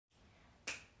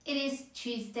It is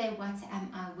Tuesday. What am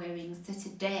I wearing? So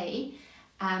today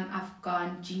I've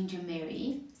gone ginger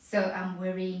Mary. So I'm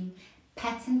wearing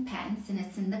pattern pants and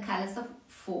it's in the colors of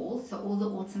fall, so all the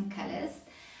autumn colors,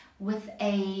 with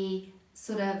a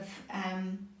sort of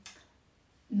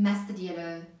mustard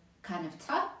yellow kind of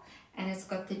top, and it's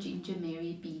got the ginger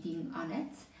Mary beading on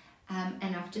it.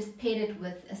 And I've just paired it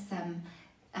with some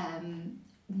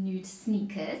nude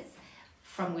sneakers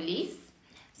from Woolies.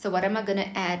 So what am I going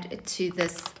to add to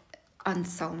this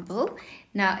ensemble?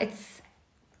 Now it's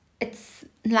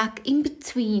like in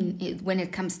between when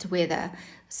it comes to weather.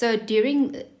 So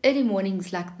during early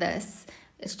mornings like this,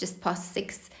 it's just past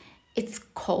 6, it's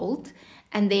cold,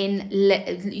 and then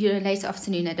late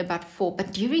afternoon at about 4.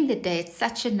 But during the day, it's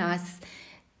such a nice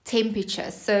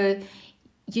temperature, so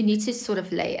you need to sort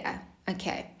of layer.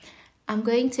 Okay, I'm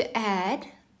going to add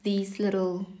these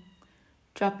little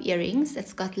drop earrings.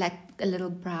 It's got like a little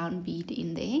brown bead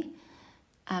in there.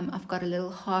 I've got a little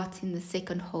heart in the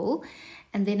second hole,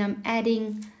 and then I'm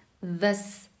adding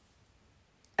this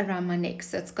around my neck.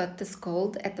 So it's got this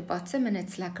gold at the bottom, and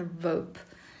it's like a rope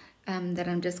that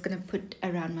I'm just going to put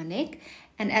around my neck.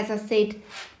 And as I said,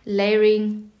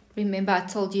 layering. Remember I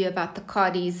told you about the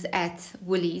cardies at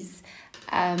Woolies.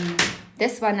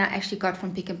 This one I actually got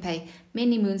from Pick n Pay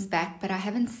many moons back, but I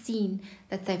haven't seen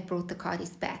that they've brought the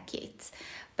cardies back yet.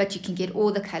 But you can get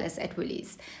all the colors at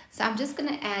Woolies. So I'm just going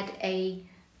to add a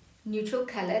neutral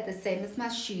color, the same as my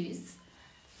shoes,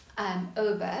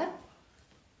 over,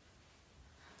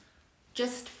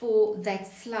 just for that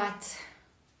slight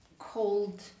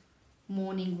cold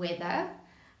morning weather.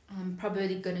 I'm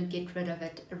probably going to get rid of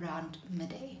it around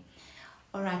midday.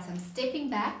 Alright, so I'm stepping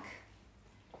back,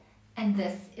 and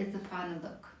this is the final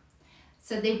look.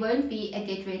 So there won't be a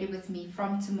get ready with me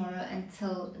from tomorrow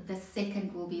until the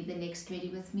 2nd will be the next ready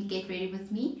with me. Get ready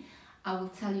with me. I will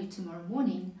tell you tomorrow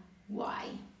morning why.